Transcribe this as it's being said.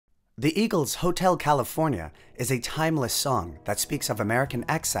The Eagles' Hotel California is a timeless song that speaks of American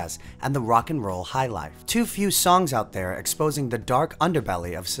excess and the rock and roll high life. Too few songs out there exposing the dark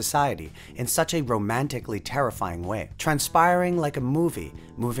underbelly of society in such a romantically terrifying way, transpiring like a movie,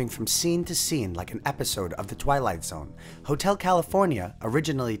 moving from scene to scene like an episode of The Twilight Zone. Hotel California,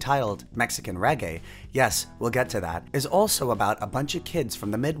 originally titled Mexican Reggae, yes, we'll get to that, is also about a bunch of kids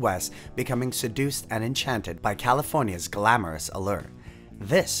from the Midwest becoming seduced and enchanted by California's glamorous allure.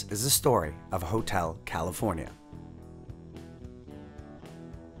 This is the story of Hotel California.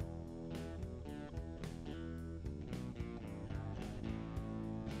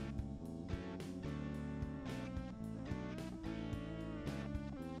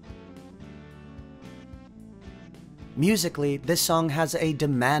 Musically, this song has a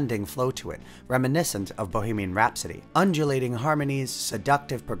demanding flow to it, reminiscent of Bohemian Rhapsody. Undulating harmonies,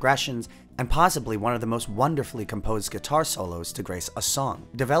 seductive progressions, and possibly one of the most wonderfully composed guitar solos to grace a song.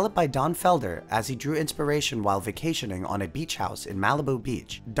 Developed by Don Felder as he drew inspiration while vacationing on a beach house in Malibu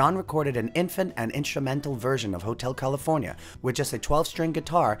Beach, Don recorded an infant and instrumental version of Hotel California with just a 12-string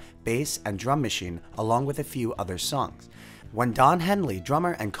guitar, bass, and drum machine, along with a few other songs. When Don Henley,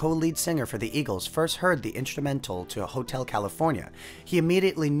 drummer and co-lead singer for the Eagles, first heard the instrumental to Hotel California, he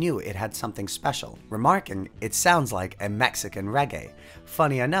immediately knew it had something special, remarking, "It sounds like a Mexican reggae."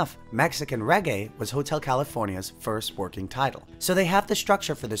 Funny enough, Mexican Reggae was Hotel California's first working title. So they have the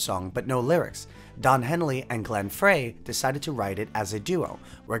structure for the song, but no lyrics. Don Henley and Glenn Frey decided to write it as a duo,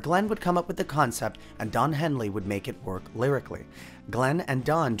 where Glenn would come up with the concept and Don Henley would make it work lyrically. Glenn and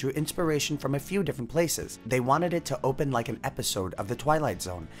Don drew inspiration from a few different places. They wanted it to open like an episode of The Twilight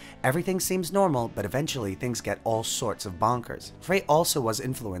Zone. Everything seems normal, but eventually things get all sorts of bonkers. Frey also was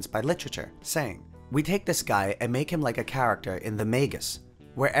influenced by literature, saying, "We take this guy and make him like a character in The Magus,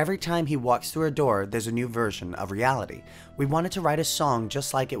 where every time he walks through a door, there's a new version of reality. We wanted to write a song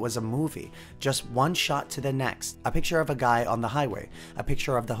just like it was a movie, just one shot to the next. A picture of a guy on the highway, a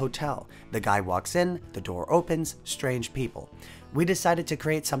picture of the hotel. The guy walks in, the door opens, strange people. We decided to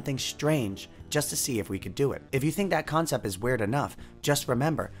create something strange just to see if we could do it. If you think that concept is weird enough, just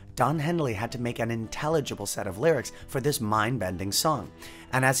remember, Don Henley had to make an intelligible set of lyrics for this mind-bending song.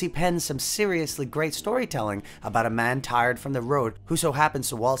 And as he pens some seriously great storytelling about a man tired from the road who so happens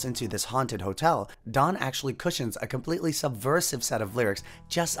to waltz into this haunted hotel, Don actually cushions a completely subversive set of lyrics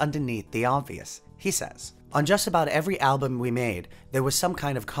just underneath the obvious. He says, "On just about every album we made, there was some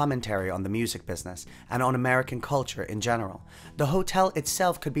kind of commentary on the music business and on American culture in general. The hotel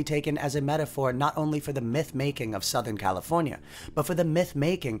itself could be taken as a metaphor not only for the myth-making of Southern California, but for the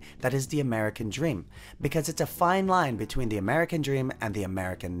myth-making that is the American dream, because it's a fine line between the American dream and the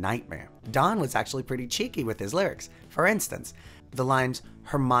American nightmare." Don was actually pretty cheeky with his lyrics. For instance, the lines,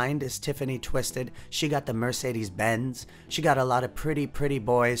 "Her mind is Tiffany twisted, she got the Mercedes Benz, she got a lot of pretty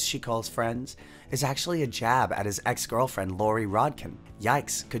boys she calls friends," is actually a jab at his ex-girlfriend Lori Rodkin.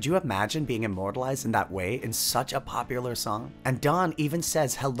 Yikes, could you imagine being immortalized in that way in such a popular song? And Don even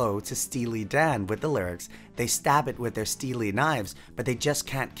says hello to Steely Dan with the lyrics, "They stab it with their steely knives, but they just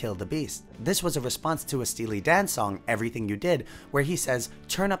can't kill the beast." This was a response to a Steely Dan song, Everything You Did, where he says,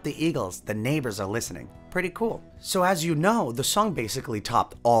 "Turn up the Eagles, the neighbors are listening." Pretty cool. So as you know, the song basically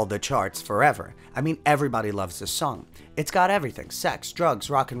topped all the charts forever. I mean, everybody loves this song. It's got everything: sex, drugs,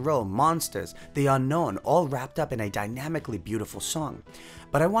 rock and roll, monsters, the unknown, all wrapped up in a dynamically beautiful song.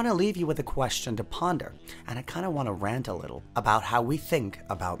 But I want to leave you with a question to ponder, and I kind of want to rant a little about how we think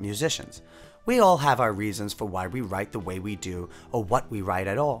about musicians. We all have our reasons for why we write the way we do or what we write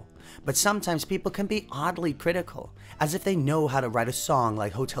at all. But sometimes people can be oddly critical, as if they know how to write a song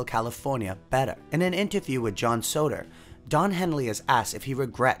like Hotel California better. In an interview with John Soder, Don Henley is asked if he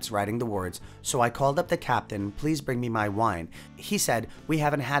regrets writing the words, "So I called up the captain, please bring me my wine." He said, "We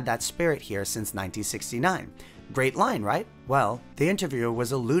haven't had that spirit here since 1969. Great line, right? Well, the interviewer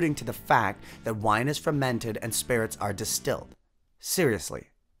was alluding to the fact that wine is fermented and spirits are distilled. Seriously,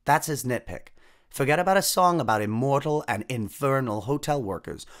 that's his nitpick. Forget about a song about immortal and infernal hotel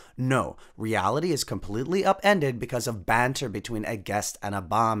workers. No, reality is completely upended because of banter between a guest and a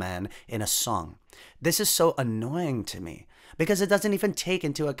barman in a song. This is so annoying to me, because it doesn't even take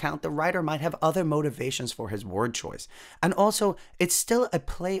into account the writer might have other motivations for his word choice. And also, it's still a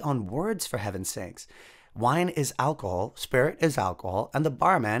play on words, for heaven's sakes. Wine is alcohol, spirit is alcohol, and the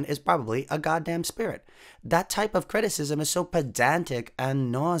barman is probably a goddamn spirit. That type of criticism is so pedantic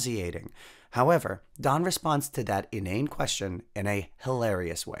and nauseating. However, Don responds to that inane question in a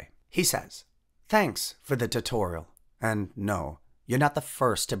hilarious way. He says, "Thanks for the tutorial. And no, You're not the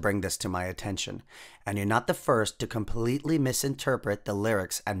first to bring this to my attention, and you're not the first to completely misinterpret the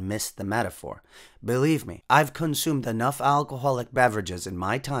lyrics and miss the metaphor. Believe me, I've consumed enough alcoholic beverages in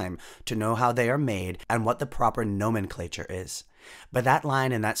my time to know how they are made and what the proper nomenclature is. But that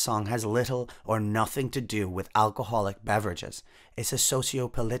line in that song has little or nothing to do with alcoholic beverages. It's a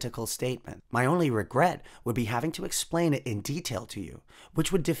socio-political statement. My only regret would be having to explain it in detail to you,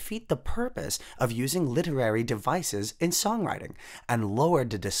 which would defeat the purpose of using literary devices in songwriting and lower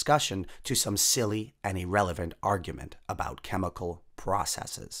the discussion to some silly and irrelevant argument about chemical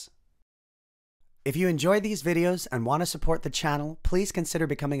processes. If you enjoy these videos and want to support the channel, please consider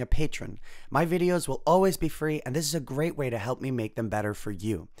becoming a patron. My videos will always be free, and this is a great way to help me make them better for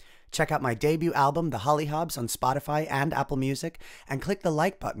you. Check out my debut album, The HollyHobs, on Spotify and Apple Music, and click the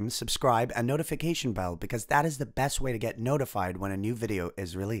like button, subscribe, and notification bell because that is the best way to get notified when a new video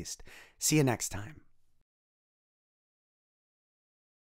is released. See you next time.